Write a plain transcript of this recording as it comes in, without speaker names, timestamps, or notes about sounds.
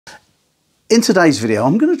In today's video,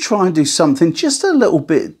 I'm going to try and do something just a little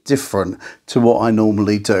bit different to what I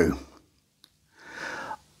normally do.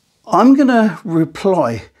 I'm going to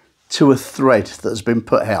reply to a thread that's been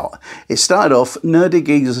put out. It started off, Nerdy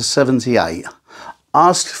Geezer 78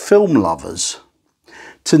 asked film lovers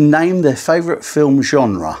to name their favourite film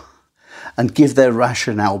genre and give their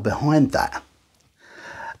rationale behind that.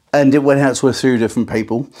 And it went out to a few different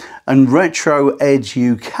people, and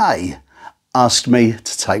RetroEdUK asked me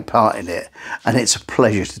to take part in it, and it's a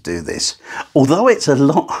pleasure to do this. Although it's a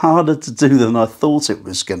lot harder to do than I thought it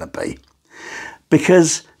was going to be,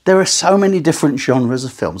 because there are so many different genres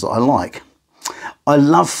of films that I like. I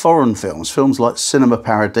love foreign films, films like Cinema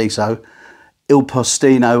Paradiso, Il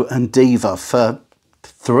Postino and Diva for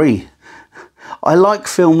 3. I like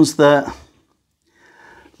films that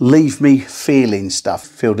leave me feeling stuff.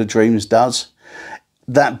 Field of Dreams does.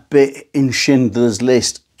 That bit in Schindler's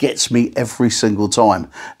List gets me every single time.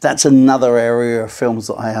 That's another area of films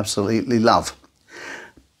that I absolutely love.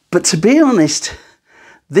 But to be honest,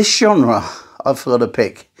 this genre I've got to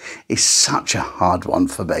pick is such a hard one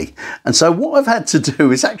for me. And so what I've had to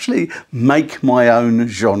do is actually make my own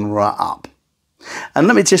genre up. And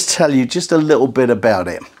let me just tell you just a little bit about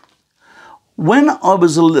it. When I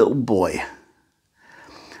was a little boy,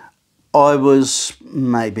 I was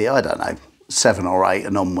maybe, I don't know, 7 or 8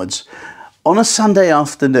 and onwards. On a Sunday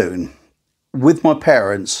afternoon with my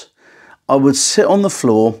parents, I would sit on the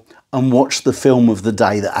floor and watch the film of the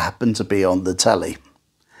day that happened to be on the telly.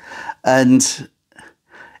 And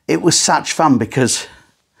it was such fun because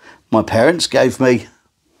my parents gave me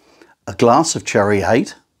a glass of Cherry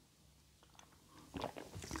Aid,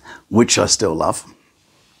 which I still love,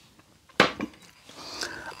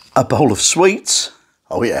 a bowl of sweets.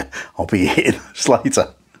 Oh yeah, I'll be eating this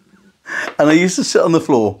later. And I used to sit on the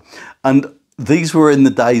floor, and these were in the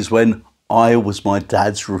days when I was my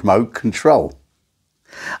dad's remote control.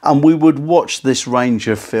 And we would watch this range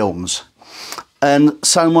of films. And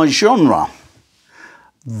so my genre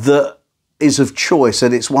that is of choice,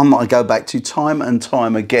 and it's one that I go back to time and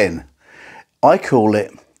time again, I call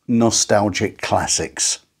it nostalgic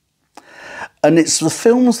classics. And it's the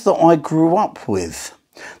films that I grew up with.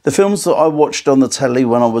 The films that I watched on the telly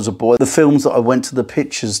when I was a boy, the films that I went to the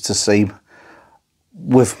pictures to see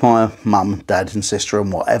with my mum, dad and sister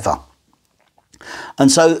and whatever.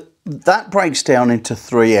 And so that breaks down into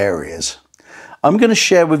 3 areas. I'm going to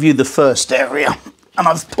share with you the first area, and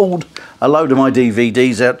I've pulled a load of my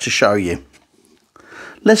DVDs out to show you.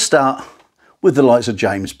 Let's start with the likes of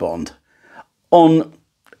James Bond. On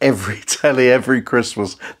every telly, every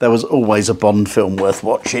Christmas, there was always a Bond film worth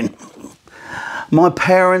watching. My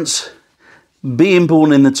parents, being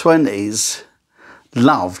born in the 20s,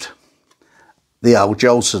 loved the old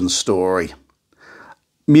Jolson story.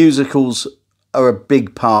 Musicals are a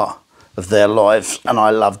big part of their lives, and I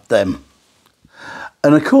loved them.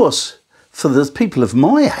 And of course, for the people of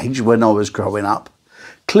my age when I was growing up,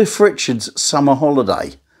 Cliff Richard's Summer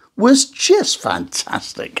Holiday was just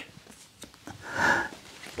fantastic.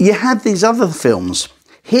 You had these other films.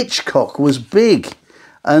 Hitchcock was big,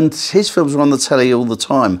 and his films were on the telly all the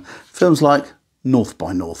time. Films like North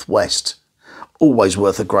by Northwest, always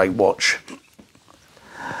worth a great watch.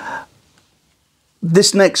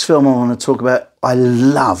 This next film I want to talk about, I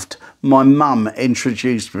loved. My mum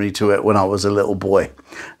introduced me to it when I was a little boy.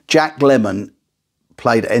 Jack Lemmon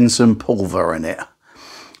played Ensign Pulver in it,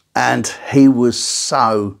 and he was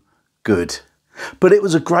so good. But it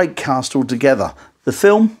was a great cast altogether. The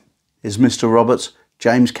film is Mr. Roberts,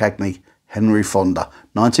 James Cagney, Henry Fonda,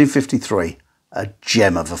 1953. A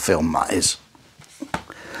gem of a film, that is.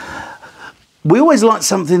 We always liked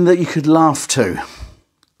something that you could laugh to.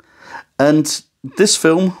 And this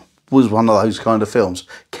film was one of those kind of films.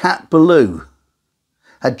 Cat Ballou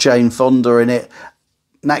had Jane Fonda in it.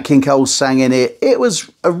 Nat King Cole sang in it. It was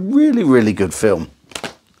a really, really good film.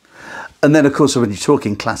 And then, of course, when you're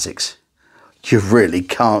talking classics, you really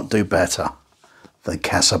can't do better than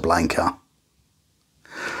Casablanca.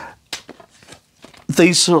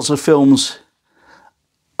 These sorts of films,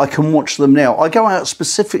 I can watch them now. I go out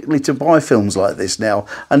specifically to buy films like this now,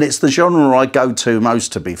 and it's the genre I go to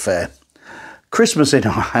most, to be fair. Christmas in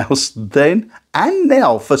our house then and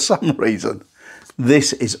now, for some reason,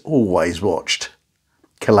 this is always watched.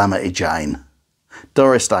 Calamity Jane.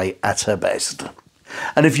 Doris Day at her best.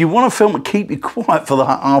 And if you want a film to keep you quiet for the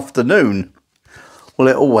afternoon, well,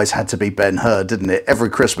 it always had to be Ben-Hur, didn't it? Every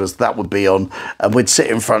Christmas that would be on, and we'd sit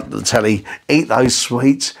in front of the telly, eat those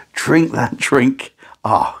sweets, drink that drink.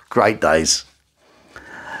 Ah, great days.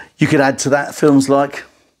 You could add to that films like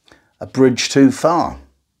A Bridge Too Far.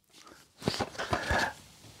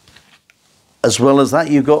 As well as that,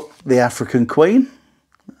 you've got The African Queen.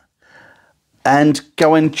 And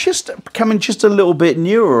becoming just a little bit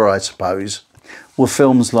newer, I suppose, were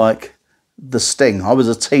films like The Sting. I was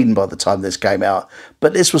a teen by the time this came out,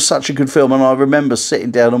 but this was such a good film, and I remember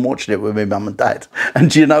sitting down and watching it with my mum and dad.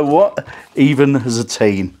 And do you know what? Even as a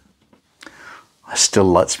teen, I still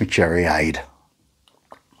liked me Cherry Aid.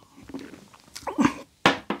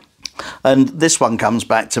 And this one comes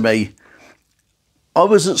back to me. I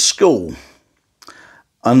was at school,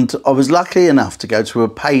 and I was lucky enough to go to a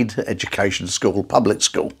paid education school, public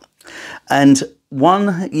school. And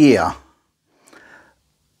one year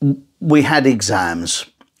we had exams,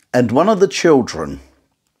 and one of the children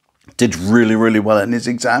did really, really well in his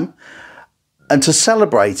exam. And to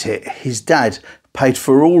celebrate it, his dad paid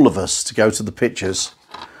for all of us to go to the pictures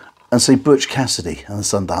and see Butch Cassidy and the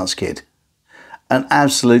Sundance Kid. An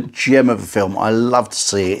absolute gem of a film. I love to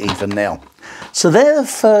see it even now. So they're the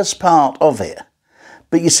first part of it.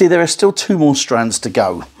 But you see, there are still 2 more strands to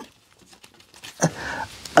go.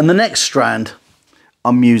 And the next strand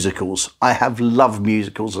are musicals. I have loved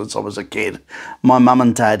musicals since I was a kid. My mum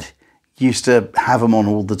and dad used to have them on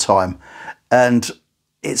all the time. And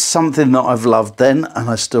it's something that I've loved then and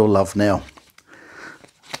I still love now.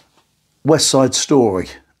 West Side Story,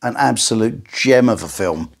 an absolute gem of a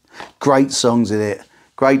film. Great songs in it,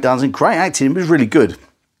 great dancing, great acting. It was really good.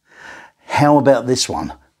 How about this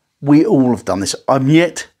one? We all have done this. I'm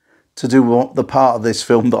yet to do the part of this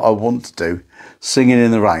film that I want to do, Singing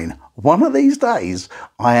in the Rain. One of these days,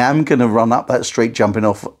 I am going to run up that street jumping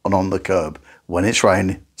off and on the curb when it's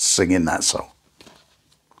raining, singing that song.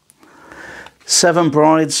 7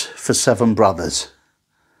 Brides for 7 Brothers.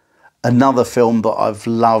 Another film that I've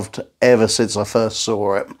loved ever since I first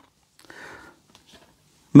saw it.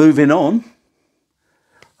 Moving on,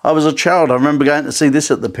 I was a child. I remember going to see this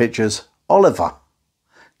at the pictures. Oliver.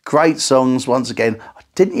 Great songs once again.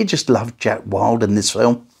 Didn't you just love Jack Wilde in this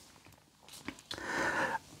film?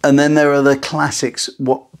 And then there are the classics,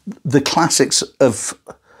 the classics of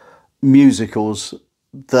musicals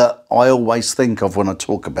that I always think of when I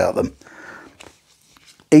talk about them.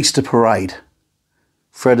 Easter Parade,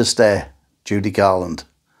 Fred Astaire, Judy Garland.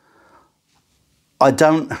 I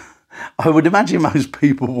would imagine most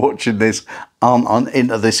people watching this aren't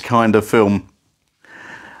into this kind of film.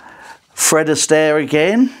 Fred Astaire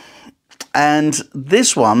again, and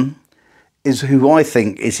this one is who I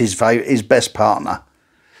think is his best partner.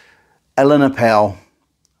 Eleanor Powell,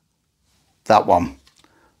 that one.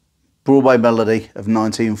 Broadway Melody of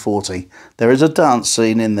 1940. There is a dance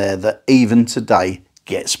scene in there that even today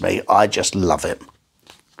gets me. I just love it.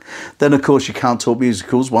 Then, of course, you can't talk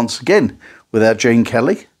musicals once again without Gene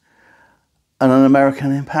Kelly and An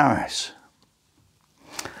American in Paris.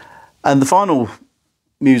 And the final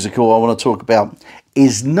musical I want to talk about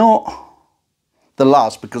is not the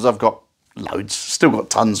last, because I've got loads, still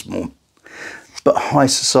got tons more, but High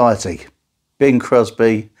Society. Bing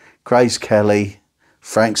Crosby, Grace Kelly,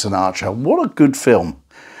 Frank Sinatra. What a good film.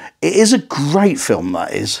 It is a great film,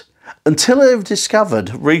 that is, until I've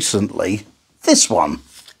discovered recently this one,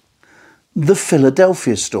 The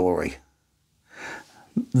Philadelphia Story.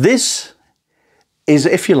 This is,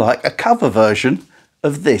 if you like, a cover version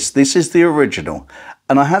of this. This is the original.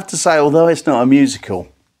 And I have to say, although it's not a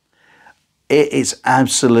musical, it is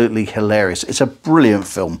absolutely hilarious. It's a brilliant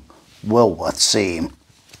film, well worth seeing.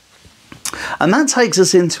 And that takes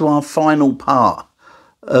us into our final part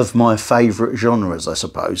of my favourite genres, I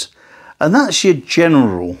suppose. And that's your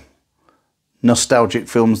general nostalgic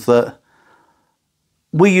films that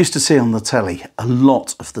we used to see on the telly a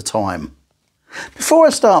lot of the time. Before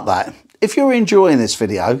I start that, if you're enjoying this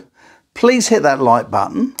video, please hit that like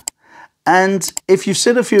button. And if you've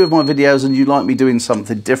seen a few of my videos and you'd like me doing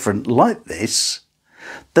something different like this,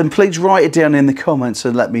 then please write it down in the comments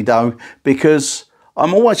and let me know, because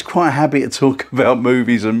I'm always quite happy to talk about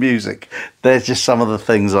movies and music. They're just some of the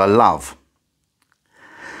things I love.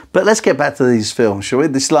 But let's get back to these films, shall we?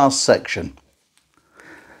 This last section.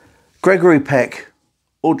 Gregory Peck,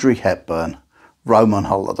 Audrey Hepburn, Rome on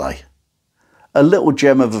Holiday. A little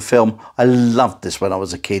gem of a film. I loved this when I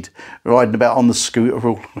was a kid, riding about on the scooter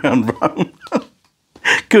all around Rome.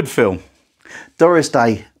 Good film. Doris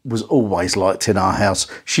Day was always liked in our house.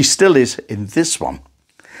 She still is in this one.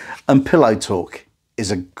 And Pillow Talk is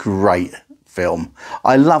a great film.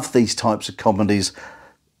 I love these types of comedies.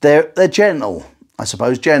 They're gentle, I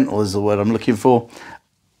suppose. Gentle is the word I'm looking for.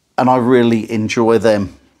 And I really enjoy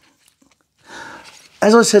them.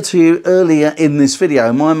 As I said to you earlier in this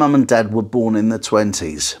video, my mum and dad were born in the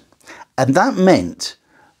 20s. And that meant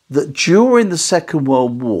that during the Second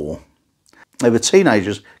World War, they were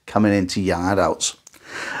teenagers coming into young adults.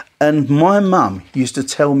 And my mum used to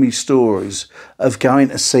tell me stories of going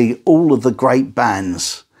to see all of the great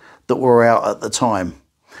bands that were out at the time.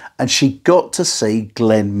 And she got to see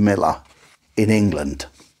Glenn Miller in England.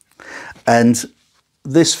 And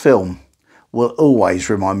this film will always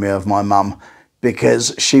remind me of my mum,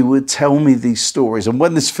 because she would tell me these stories. And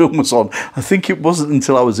when this film was on, I think it wasn't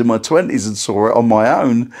until I was in my 20s and saw it on my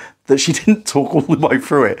own that she didn't talk all the way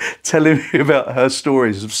through it, telling me about her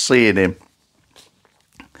stories of seeing him.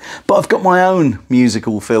 But I've got my own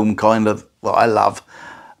musical film kind of that I love.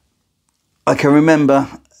 I can remember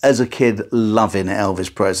as a kid loving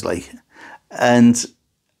Elvis Presley. And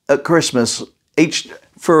at Christmas,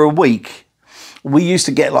 for a week, we used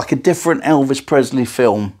to get like a different Elvis Presley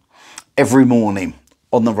film every morning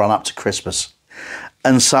on the run up to Christmas.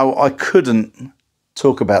 And so I couldn't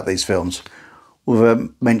talk about these films without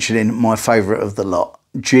mentioning my favourite of the lot,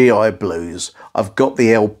 GI Blues. I've got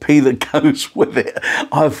the LP that goes with it.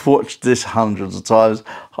 I've watched this hundreds of times.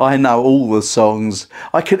 I know all the songs.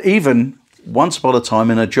 I could even, once upon a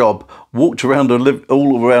time in a job, walked around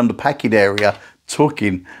all around the packing area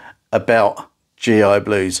talking about GI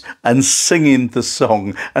Blues and singing the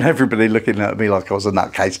song, and everybody looking at me like I was a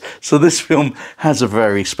nutcase. So this film has a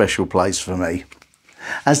very special place for me,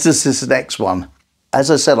 as does this next one. As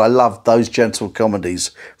I said, I love those gentle comedies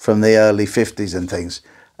from the early 50s and things,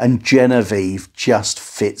 and Genevieve just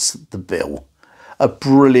fits the bill. A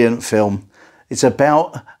brilliant film. It's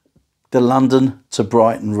about the London to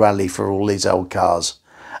Brighton rally for all these old cars,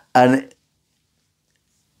 and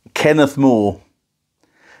Kenneth Moore,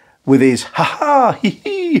 with his ha-ha,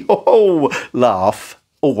 hee-hee, ho-ho laugh,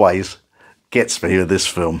 always gets me with this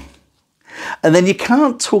film. And then you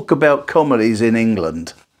can't talk about comedies in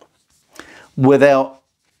England without,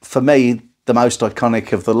 for me, the most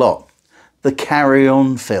iconic of the lot, the Carry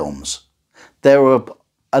On films. There are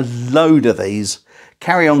a load of these.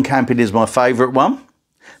 Carry On Camping is my favourite one.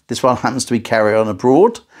 This one happens to be Carry On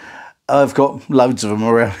Abroad. I've got loads of them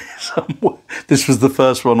around here somewhere. This was the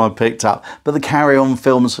first one I picked up. But the Carry On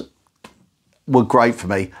films were great for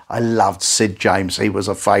me. I loved Sid James. He was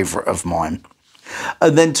a favourite of mine.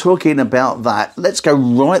 And then talking about that, let's go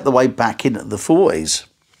right the way back into the 40s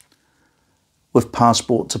with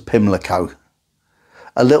Passport to Pimlico.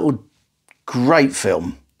 A little great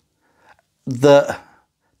film that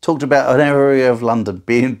talked about an area of London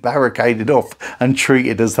being barricaded off and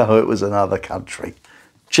treated as though it was another country.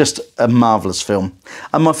 Just a marvellous film.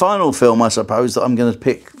 And my final film, I suppose, that I'm going to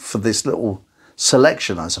pick for this little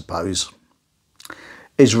selection, I suppose,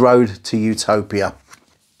 is Road to Utopia.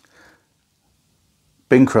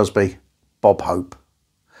 Bing Crosby, Bob Hope.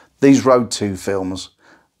 These Road to films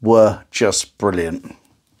were just brilliant.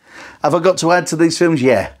 Have I got to add to these films?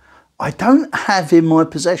 Yeah. I don't have in my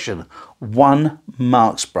possession one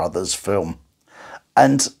Marx Brothers film.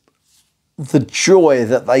 And the joy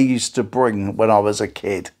that they used to bring when I was a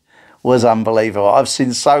kid was unbelievable. I've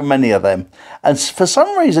seen so many of them. And for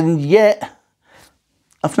some reason, yet,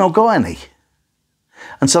 I've not got any.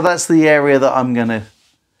 And so that's the area that I'm going to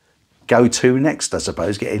go to next, I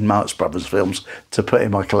suppose, getting Marx Brothers films to put in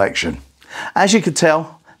my collection. As you can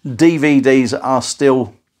tell, DVDs are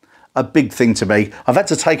still a big thing to me. I've had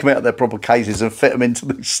to take them out of their proper cases and fit them into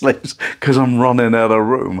these slips because I'm running out of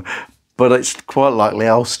room. But it's quite likely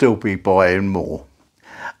I'll still be buying more.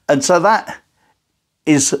 And so that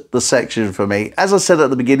is the section for me. As I said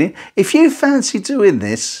at the beginning, if you fancy doing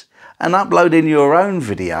this and uploading your own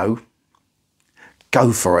video,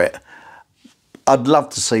 go for it. I'd love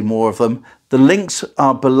to see more of them. The links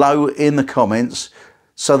are below in the comments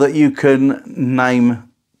so that you can name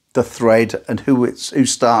the thread and who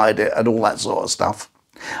started it and all that sort of stuff.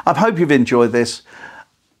 I hope you've enjoyed this.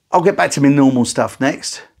 I'll get back to my normal stuff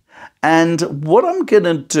next. And what I'm going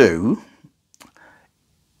to do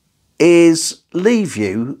is leave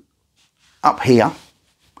you up here.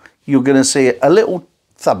 You're going to see a little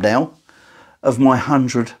thumbnail of my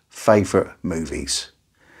 100 favourite movies.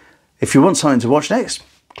 If you want something to watch next,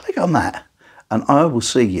 click on that, and I will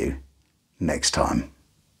see you next time.